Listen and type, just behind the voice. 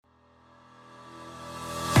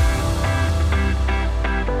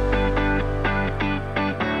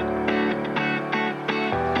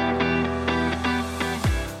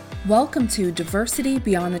Welcome to Diversity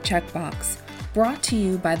Beyond the Checkbox, brought to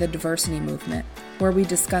you by the Diversity Movement, where we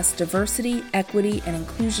discuss diversity, equity, and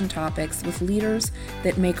inclusion topics with leaders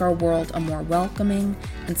that make our world a more welcoming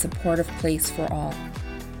and supportive place for all.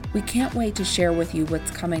 We can't wait to share with you what's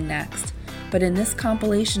coming next, but in this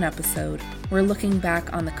compilation episode, we're looking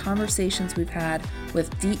back on the conversations we've had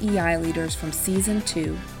with DEI leaders from Season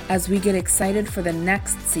 2 as we get excited for the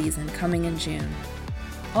next season coming in June.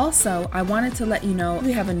 Also, I wanted to let you know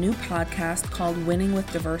we have a new podcast called Winning with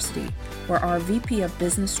Diversity, where our VP of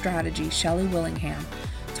Business Strategy, Shelley Willingham,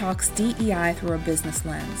 talks DEI through a business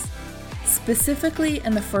lens. Specifically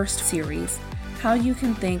in the first series, how you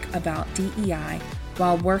can think about DEI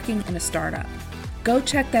while working in a startup. Go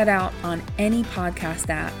check that out on any podcast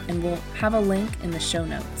app, and we'll have a link in the show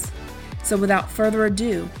notes. So without further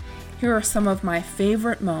ado, here are some of my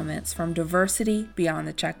favorite moments from Diversity Beyond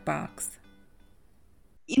the Checkbox.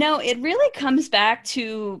 You know, it really comes back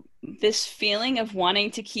to this feeling of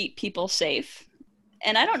wanting to keep people safe.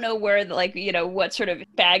 And I don't know where, what sort of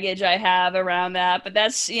baggage I have around that, but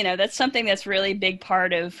that's something that's really a big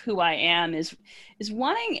part of who I am is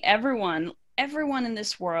wanting everyone in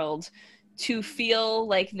this world to feel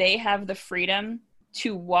like they have the freedom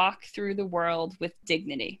to walk through the world with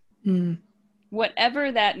dignity,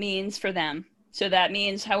 whatever that means for them. So that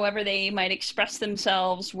means however they might express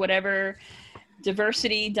themselves, whatever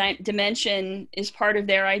diversity dimension is part of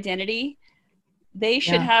their identity, they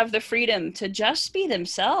should have the freedom to just be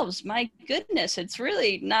themselves. My goodness, it's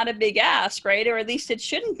really not a big ask, right? Or at least it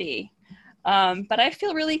shouldn't be. But I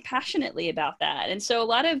feel really passionately about that. And so a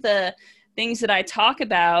lot of the things that I talk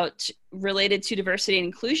about related to diversity and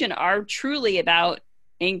inclusion are truly about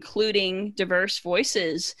including diverse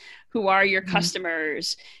voices who are your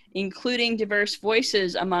customers, including diverse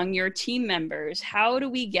voices among your team members. How do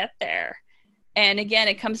we get there? And again,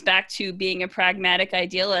 it comes back to being a pragmatic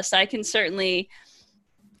idealist. I can certainly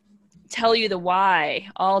tell you the why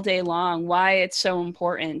all day long, why it's so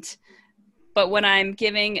important. But when I'm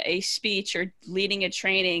giving a speech or leading a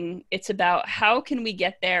training, it's about how can we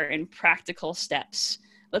get there in practical steps.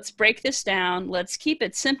 Let's break this down. Let's keep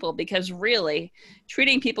it simple, because really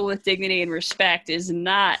treating people with dignity and respect is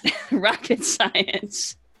not rocket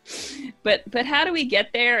science. But how do we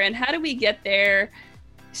get there? And how do we get there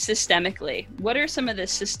systemically? What are some of the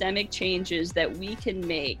systemic changes that we can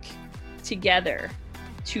make together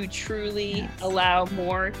to truly allow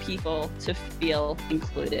more people to feel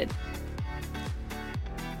included?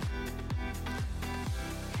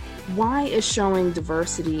 Why is showing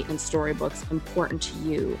diversity in storybooks important to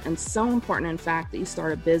you, and so important, in fact, that you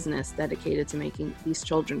start a business dedicated to making these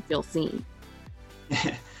children feel seen?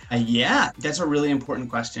 Yeah, that's a really important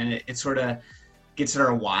question. It sort of gets at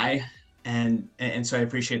our why. And so I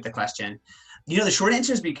appreciate the question. You know, the short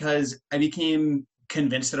answer is because I became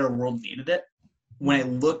convinced that our world needed it. When I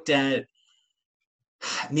looked at,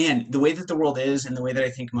 the way that the world is and the way that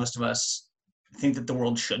I think most of us think that the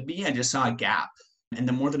world should be, I just saw a gap. And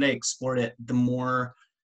the more that I explored it, the more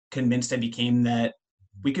convinced I became that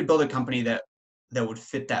we could build a company that would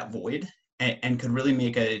fit that void and could really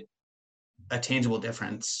make a tangible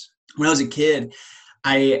difference. When I was a kid,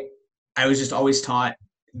 I was just always taught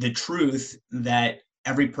the truth that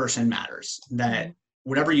every person matters, that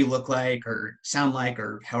whatever you look like or sound like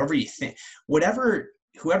or however you think,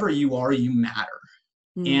 whoever you are, you matter.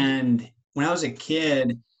 And when I was a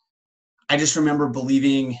kid, I just remember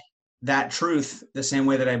believing that truth the same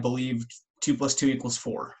way that I believed 2 + 2 =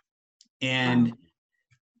 4. And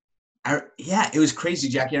it was crazy,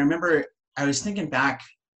 Jackie. I remember I was thinking back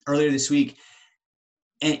earlier this week,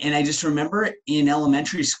 and I just remember in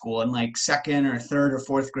elementary school in like 2nd or 3rd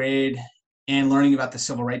or 4th grade and learning about the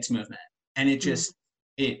civil rights movement. And it just,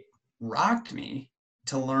 it rocked me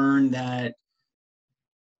to learn that,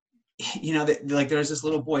 that there was this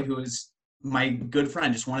little boy who was my good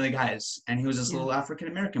friend, just one of the guys. And he was this little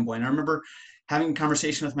African-American boy. And I remember having a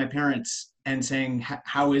conversation with my parents and saying,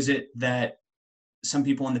 how is it that some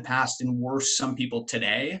people in the past and worse, some people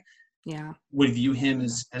today would view him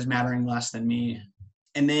as mattering less than me?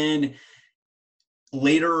 And then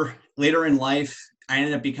later in life, I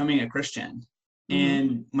ended up becoming a Christian,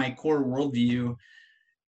 and my core worldview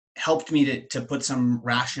helped me to put some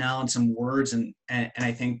rationale and some words and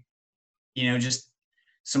I think, just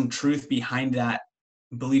some truth behind that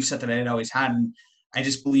belief set that I had always had. And I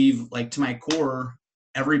just believe, like, to my core,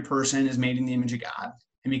 every person is made in the image of God.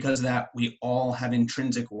 And because of that, we all have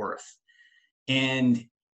intrinsic worth. And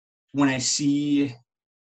when I see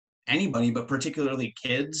anybody, but particularly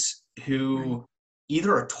kids, who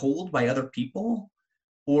either are told by other people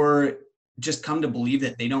or just come to believe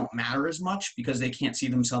that they don't matter as much because they can't see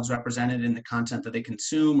themselves represented in the content that they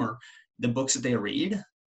consume or the books that they read.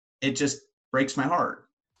 It just breaks my heart.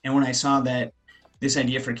 And when I saw that this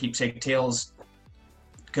idea for Keepsake Tales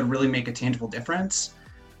could really make a tangible difference,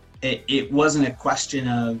 it wasn't a question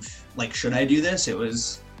of like, should I do this? It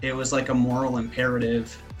was like a moral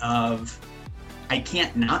imperative of, I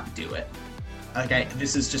can't not do it. Like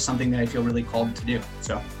this is just something that I feel really called to do.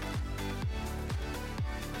 So.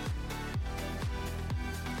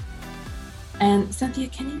 And Cynthia,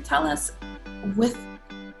 can you tell us, with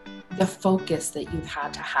the focus that you've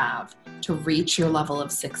had to have to reach your level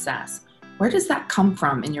of success, where does that come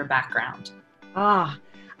from in your background? I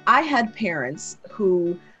had parents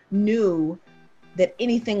who knew that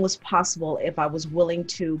anything was possible if I was willing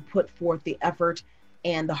to put forth the effort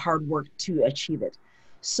and the hard work to achieve it.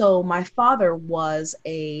 So my father was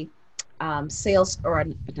a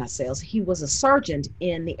he was a sergeant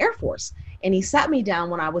in the Air Force. And he sat me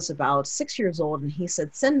down when I was about 6 years old, and he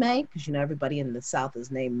said, Sin May, because you know everybody in the South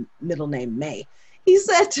is middle name May. He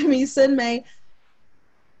said to me, Sin May,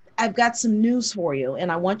 I've got some news for you,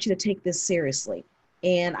 and I want you to take this seriously.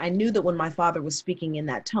 And I knew that when my father was speaking in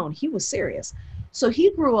that tone, he was serious. So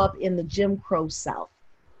he grew up in the Jim Crow South,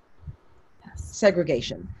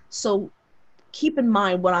 segregation. So keep in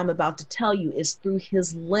mind what I'm about to tell you is through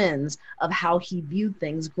his lens of how he viewed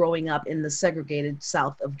things growing up in the segregated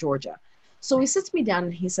South of Georgia. So he sits me down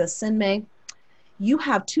and he says, Sin May, you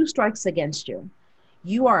have 2 strikes against you.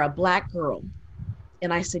 You are a Black girl.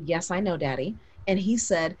 And I said, yes, I know, Daddy. And he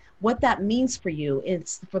said, what that means for you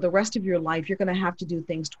is for the rest of your life, you're going to have to do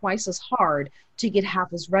things twice as hard to get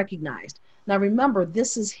half as recognized. Now, remember,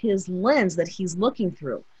 this is his lens that he's looking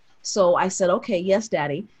through. So I said, okay, yes,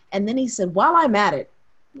 Daddy. And then he said, while I'm at it,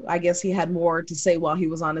 I guess he had more to say while he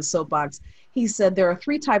was on his soapbox. He said, there are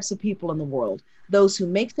 3 types of people in the world: those who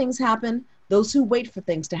make things happen, those who wait for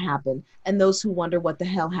things to happen, and those who wonder what the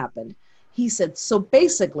hell happened. He said, so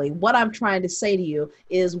basically what I'm trying to say to you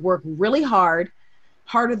is work really hard,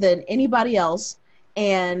 harder than anybody else,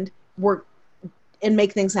 and work and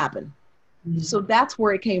make things happen. Mm-hmm. So that's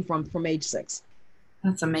where it came from age 6.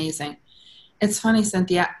 That's amazing. It's funny,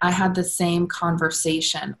 Cynthia, I had the same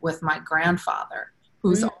conversation with my grandfather,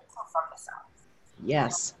 who's also from the South.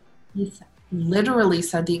 Yes. He literally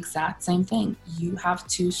said the exact same thing. You have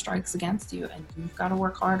 2 strikes against you, and you've got to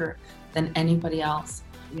work harder than anybody else.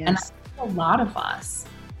 Yes. And I think a lot of us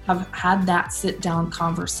have had that sit-down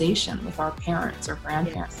conversation with our parents or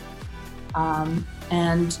grandparents. Yes.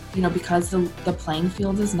 And, you know, because the playing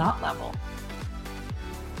field is not level.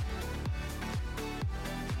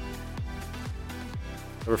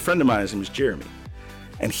 A friend of mine, his name is Jeremy,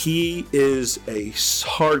 and he is a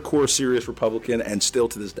hardcore, serious Republican, and still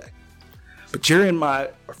to this day. But Jerry and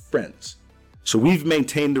I are friends, so we've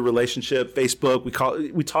maintained a relationship. Facebook,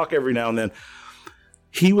 we talk every now and then.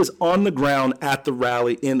 He was on the ground at the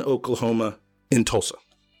rally in Oklahoma, in Tulsa.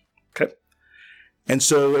 Okay, and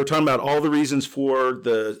so they were talking about all the reasons for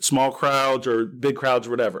the small crowds or big crowds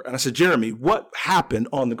or whatever. And I said, Jeremy, what happened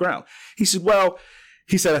on the ground? He said, well.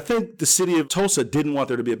 He said, I think the city of Tulsa didn't want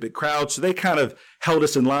there to be a big crowd, so they kind of held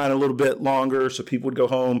us in line a little bit longer so people would go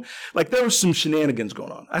home. Like there was some shenanigans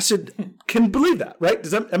going on. I said, can you believe that, right?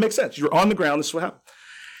 Does that make sense? You're on the ground, this is what happened.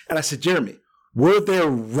 And I said, Jeremy, were there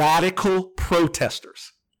radical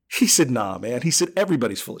protesters? He said, nah, man. He said,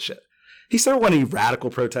 everybody's full of shit. He said, there weren't any radical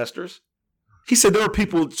protesters. He said, there were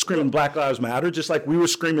people screaming Black Lives Matter, just like we were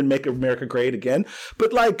screaming Make America Great Again.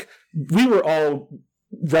 But like we were all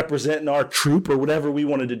representing our troop or whatever we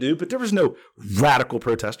wanted to do, but there was no radical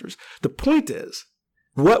protesters. The point is,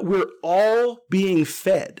 what we're all being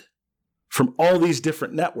fed from all these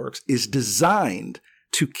different networks is designed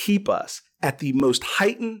to keep us at the most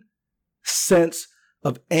heightened sense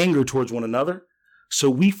of anger towards one another. So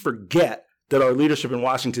we forget that our leadership in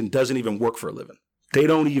Washington doesn't even work for a living. They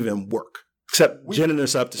don't even work, except ginning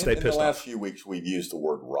us up to stay pissed off. In the last few weeks, we've used the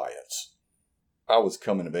word riots. I was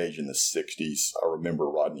coming of age in the 60s. I remember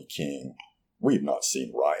Rodney King. We've not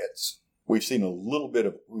seen riots. We've seen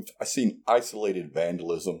I've seen isolated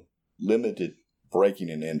vandalism, limited breaking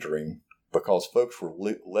and entering, because folks were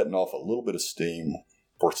letting off a little bit of steam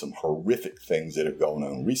for some horrific things that have gone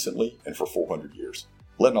on recently and for 400 years.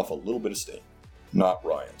 Letting off a little bit of steam. Not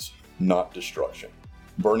riots, not destruction.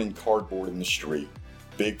 Burning cardboard in the street,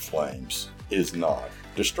 big flames, is not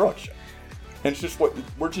destruction. And it's just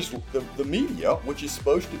the media, which is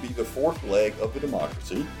supposed to be the 4th leg of the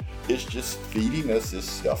democracy, is just feeding us this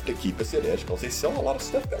stuff to keep us at edge because they sell a lot of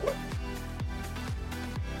stuff that way.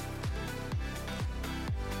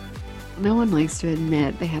 No one likes to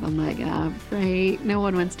admit they had a leg up, right? No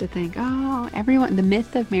one wants to think, oh, everyone, the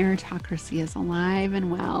myth of meritocracy is alive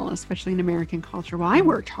and well, especially in American culture. Well, I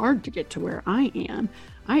worked hard to get to where I am.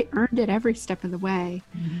 I earned it every step of the way.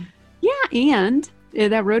 Mm-hmm. Yeah, and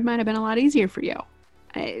that road might have been a lot easier for you.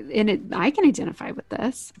 I can identify with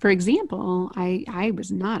this. For example, I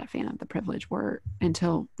was not a fan of the privilege word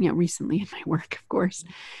until, recently in my work, of course.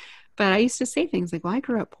 But I used to say things like, well, I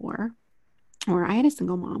grew up poor, or I had a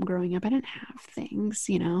single mom growing up. I didn't have things,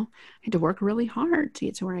 I had to work really hard to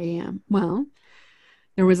get to where I am. Well,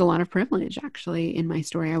 there was a lot of privilege actually in my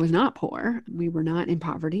story. I was not poor. We were not in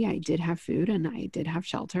poverty. I did have food and I did have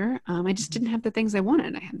shelter. I just didn't have the things I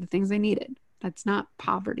wanted. I had the things I needed. That's not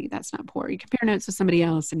poverty. That's not poor. You compare notes with somebody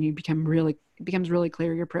else and it becomes really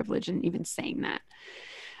clear your privilege in even saying that.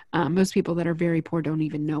 Most people that are very poor don't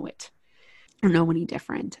even know it or know any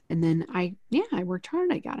different. And then I worked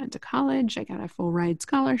hard. I got into college. I got a full ride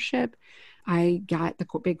scholarship. I got the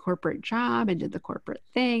big corporate job and did the corporate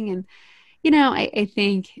thing. And, I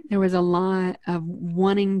think there was a lot of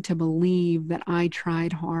wanting to believe that I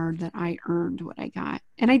tried hard, that I earned what I got.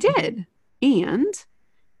 And I did. And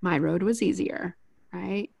my road was easier,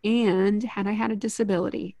 right? And had I had a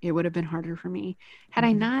disability, it would have been harder for me. Had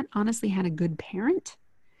I not honestly had a good parent,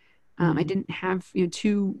 I didn't have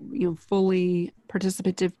two fully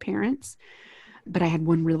participative parents, but I had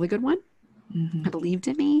one really good one. I believed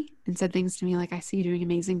in me and said things to me like, I see you doing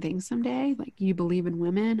amazing things someday. Like, you believe in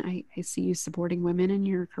women. I see you supporting women in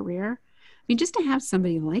your career. I mean, just to have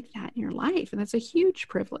somebody like that in your life. And that's a huge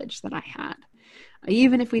privilege that I had,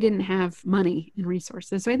 even if we didn't have money and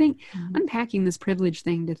resources. So I think unpacking this privilege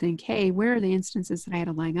thing to think, hey, where are the instances that I had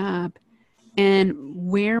a leg up? And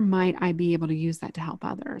where might I be able to use that to help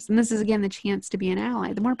others? And this is, again, the chance to be an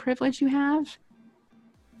ally. The more privilege you have,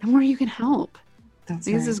 the more you can help.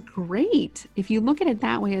 This is great. If you look at it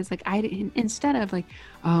that way, it's like, instead of like,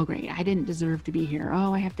 oh, great, I didn't deserve to be here.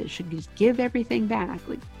 Oh, should just give everything back.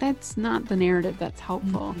 Like, that's not the narrative that's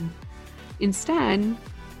helpful. Instead,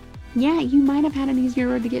 you might have had an easier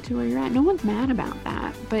road to get to where you're at. No one's mad about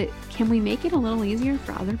that. But can we make it a little easier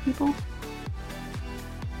for other people?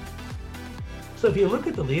 So if you look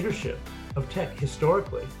at the leadership of tech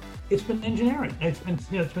historically, it's been engineering. It's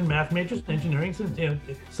been math majors, engineering,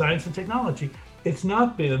 science and technology. It's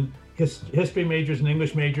not been history majors and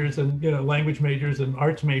English majors and language majors and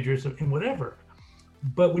arts majors and whatever.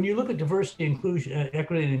 But when you look at diversity, inclusion,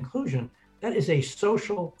 equity, and inclusion, that is a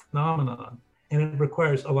social phenomenon, and it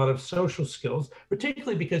requires a lot of social skills,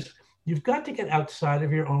 particularly because you've got to get outside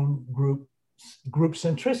of your own group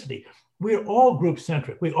centricity. We're all group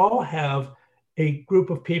centric. We all have a group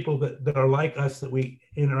of people that are like us that we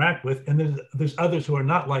interact with, and there's others who are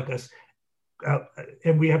not like us,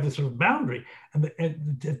 and we have this sort of boundary. And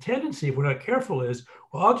the tendency, if we're not careful, is,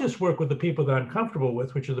 well, I'll just work with the people that I'm comfortable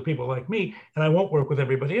with, which are the people like me, and I won't work with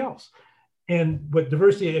everybody else. And what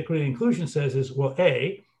diversity, equity, and inclusion says is, well,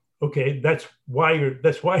 okay, that's why you're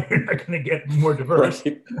not going to get more diverse.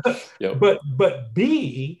 Right. Yep. But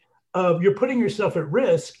B, you're putting yourself at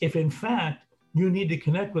risk if, in fact, you need to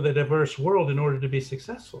connect with a diverse world in order to be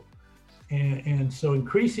successful. And so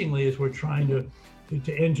increasingly, as we're trying to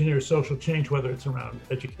engineer social change, whether it's around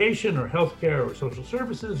education or healthcare or social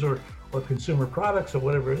services or consumer products or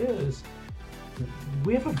whatever it is,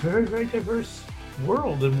 we have a very, very diverse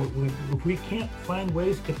world. And if we can't find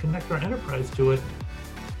ways to connect our enterprise to it.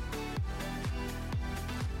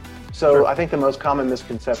 So I think the most common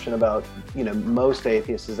misconception about, most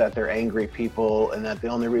atheists is that they're angry people and that the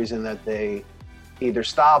only reason that they either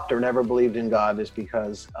stopped or never believed in God is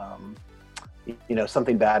because,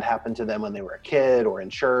 something bad happened to them when they were a kid or in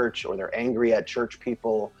church, or they're angry at church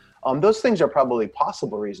people. Those things are probably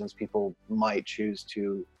possible reasons people might choose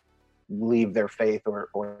to leave their faith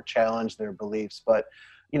or challenge their beliefs. But,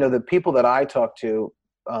 the people that I talk to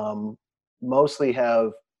mostly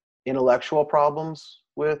have intellectual problems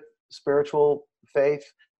with spiritual faith.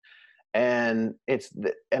 And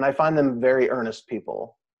I find them very earnest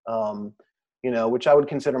people. Which I would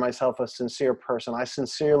consider myself a sincere person. I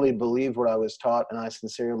sincerely believe what I was taught, and I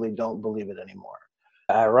sincerely don't believe it anymore.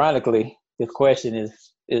 Ironically, this question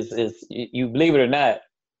is you believe it or not,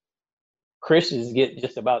 Christians get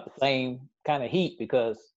just about the same kind of heat,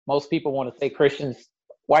 because most people want to say, Christians,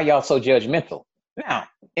 why y'all so judgmental? Now,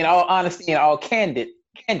 in all honesty and all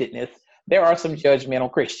candidness, there are some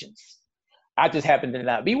judgmental Christians. I just happen to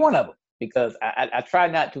not be one of them, because I try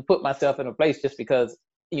not to put myself in a place just because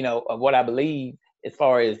of what I believe as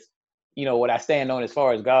far as, what I stand on as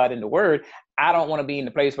far as God and the word. I don't want to be in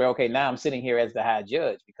the place where, okay, now I'm sitting here as the high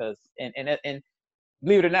judge, because, and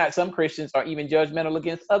believe it or not, some Christians are even judgmental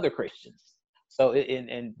against other Christians. So,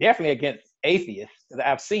 and definitely against atheists, because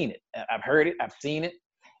I've seen it, I've heard it, I've seen it.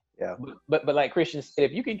 Yeah. But like Christian said,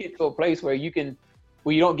 if you can get to a place where you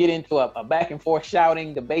don't get into a back and forth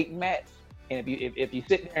shouting, debating match, and if you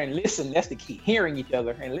sit there and listen, that's the key, hearing each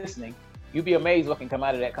other and listening, you'd be amazed what can come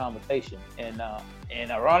out of that conversation. And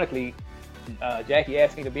ironically, Jackie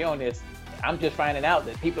asked me to be on this. I'm just finding out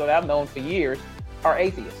that people that I've known for years are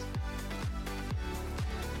atheists.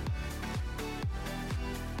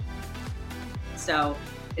 So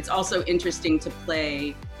it's also interesting to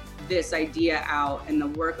play this idea out and the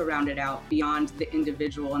work around it out beyond the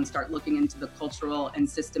individual and start looking into the cultural and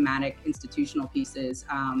systematic institutional pieces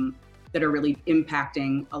that are really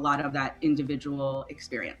impacting a lot of that individual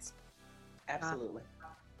experience. Absolutely.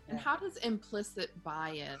 And how does implicit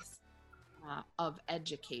bias of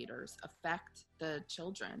educators affect the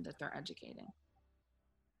children that they're educating?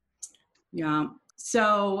 Yeah,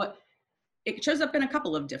 so it shows up in a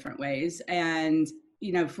couple of different ways. And,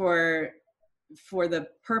 you know, for the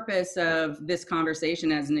purpose of this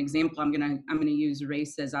conversation, as an example, I'm gonna use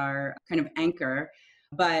race as our kind of anchor.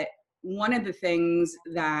 But one of the things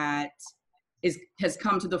that has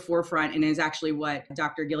come to the forefront and is actually what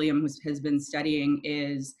Dr. Gilliam has been studying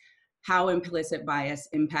is how implicit bias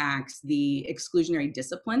impacts the exclusionary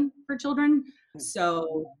discipline for children.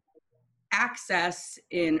 So access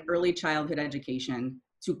in early childhood education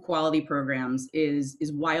to quality programs is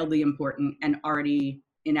wildly important and already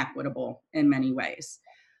inequitable in many ways.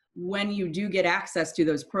 When you do get access to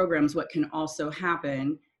those programs, what can also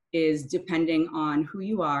happen is, depending on who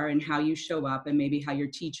you are and how you show up and maybe how your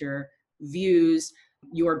teacher views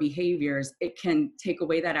your behaviors, it can take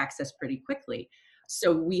away that access pretty quickly.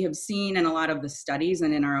 So we have seen in a lot of the studies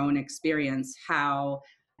and in our own experience how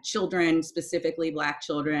children, specifically Black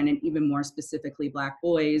children, and even more specifically Black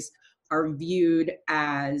boys, are viewed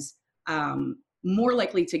as more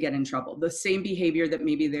likely to get in trouble. The same behavior that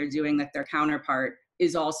maybe they're doing that their counterpart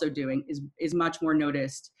is also doing is much more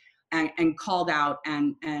noticed and called out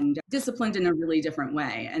and disciplined in a really different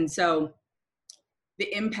way. And so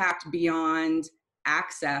the impact beyond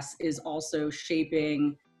access is also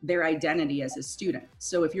shaping their identity as a student.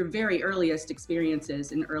 So if your very earliest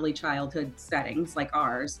experiences in early childhood settings like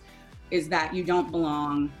ours is that you don't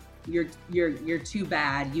belong, you're too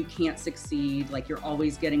bad, you can't succeed, like you're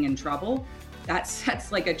always getting in trouble, that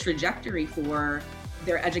sets like a trajectory for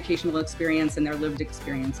their educational experience and their lived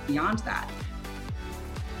experience beyond that.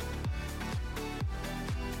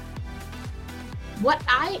 What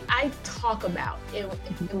I talk about in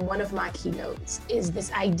one of my keynotes is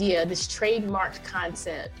this idea, this trademarked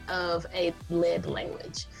concept of a led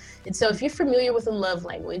language. And so if you're familiar with a love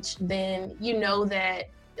language, then you know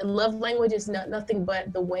that a love language is nothing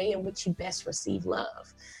but the way in which you best receive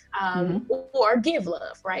love or give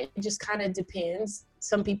love, right? It just kind of depends.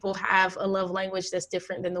 Some people have a love language that's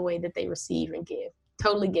different than the way that they receive and give.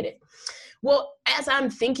 Totally get it. Well, as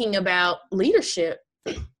I'm thinking about leadership,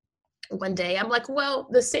 one day I'm like, well,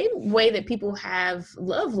 the same way that people have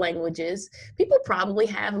love languages, people probably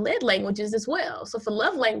have lead languages as well. So for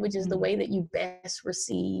love language is the way that you best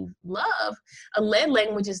receive love, a lead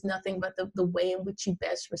language is nothing but the way in which you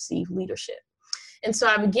best receive leadership. And so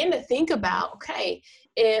I began to think about, okay,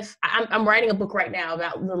 if I'm writing a book right now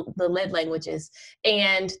about the lead languages,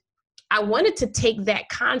 and I wanted to take that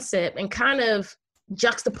concept and kind of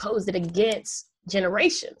juxtapose it against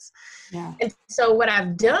generations. Yeah. And so what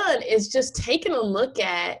I've done is just taken a look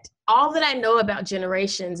at all that I know about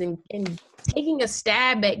generations and taking a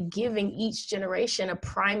stab at giving each generation a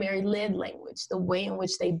primary led language, the way in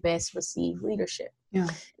which they best receive leadership. Yeah.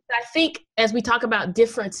 I think as we talk about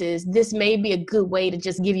differences, this may be a good way to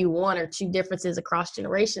just give you one or two differences across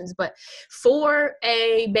generations. But for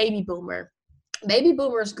a baby boomer, baby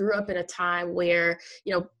boomers grew up in a time where,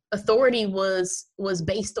 you know, authority was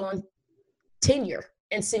based on tenure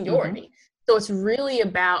and seniority. Mm-hmm. So it's really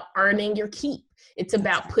about earning your keep. It's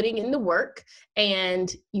about putting in the work.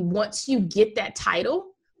 And once you get that title,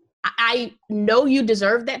 I know you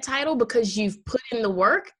deserve that title because you've put in the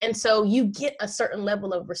work. And so you get a certain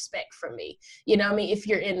level of respect from me, you know what I mean, if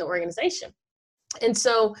you're in the organization. And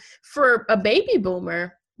so for a baby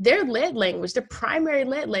boomer, their lead language, their primary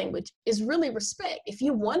lead language is really respect. If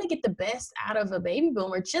you want to get the best out of a baby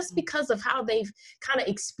boomer, just because of how they've kind of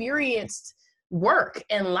experienced work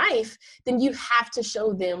and life, then you have to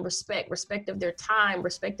show them respect of their time,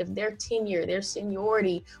 respect of their tenure, their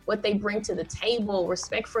seniority, what they bring to the table,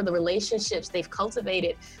 respect for the relationships they've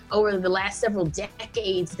cultivated over the last several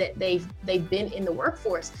decades that they've been in the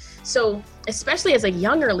workforce. So especially as a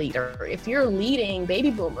younger leader, if you're leading baby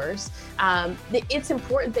boomers, it's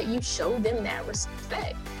important that you show them that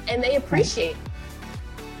respect and they appreciate it.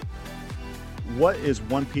 what is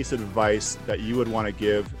one piece of advice that you would want to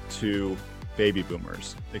give to baby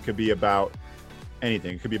boomers? It could be about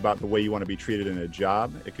anything. It could be about the way you want to be treated in a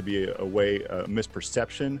job. It could be a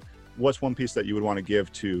misperception. What's one piece that you would want to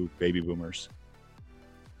give to baby boomers?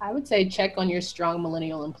 I would say check on your strong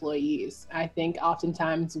millennial employees. I think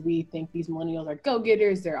oftentimes we think these millennials are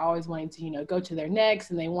go-getters. They're always wanting to, go to their next,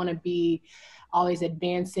 and they want to be always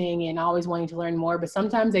advancing and always wanting to learn more. But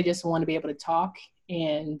sometimes they just want to be able to talk,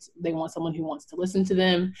 and they want someone who wants to listen to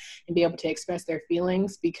them and be able to express their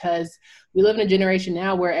feelings, because we live in a generation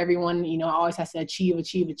now where everyone, always has to achieve.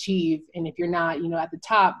 And if you're not, at the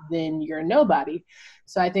top, then you're a nobody.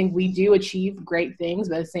 So I think we do achieve great things,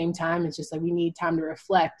 but at the same time, it's just like we need time to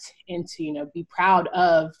reflect and to, be proud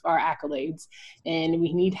of our accolades. And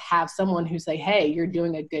we need to have someone who say, hey, you're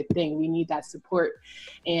doing a good thing. We need that support.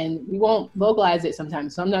 And we won't vocalize it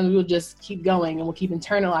sometimes. Sometimes we'll just keep going and we'll keep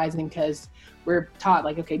internalizing because we're taught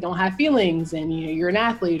like, okay, don't have feelings, and you're an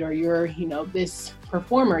athlete, or you're this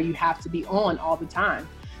performer, you have to be on all the time.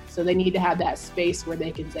 So they need to have that space where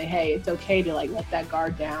they can say, hey, it's okay to let that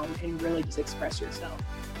guard down and really just express yourself.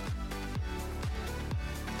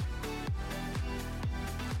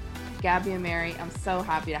 Gabby and Mary, I'm so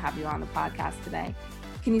happy to have you on the podcast today.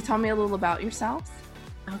 Can you tell me a little about yourselves?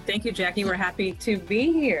 Oh, thank you, Jackie. We're happy to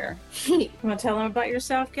be here. You want to tell them about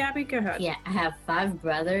yourself, Gabby? Go ahead. Yeah, I have 5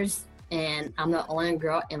 brothers, and I'm the only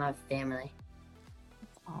girl in my family.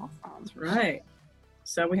 Awesome. That's right.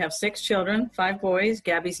 So we have 6 children, 5 boys.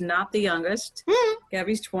 Gabby's not the youngest.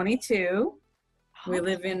 Gabby's 22. We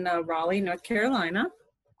live in Raleigh, North Carolina.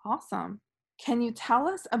 Awesome. Can you tell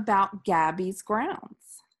us about Gabby's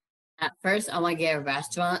grounds? At first, I want to get a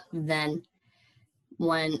restaurant. Then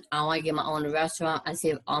when I want to get my own restaurant, I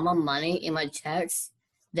save all my money in my checks.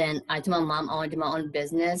 Then I told my mom I want to do my own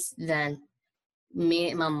business. Then me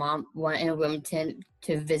and my mom went in Wilmington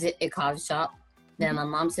to visit a coffee shop. Then my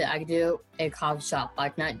mom said I could do a coffee shop, but I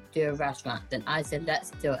cannot do a restaurant. Then I said,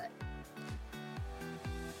 let's do it.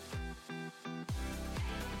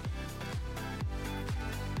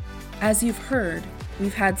 As you've heard,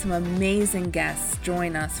 we've had some amazing guests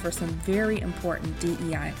join us for some very important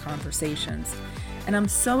DEI conversations, and I'm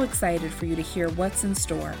so excited for you to hear what's in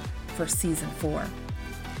store for Season 4.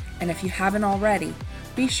 And if you haven't already,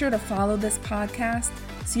 be sure to follow this podcast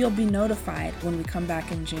so you'll be notified when we come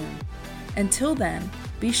back in June. Until then,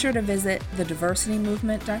 be sure to visit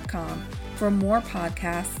thediversitymovement.com for more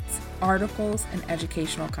podcasts, articles, and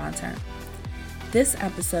educational content. This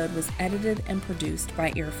episode was edited and produced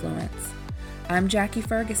by Earfluence. I'm Jackie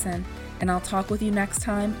Ferguson, and I'll talk with you next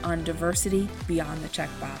time on Diversity Beyond the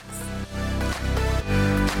Checkbox.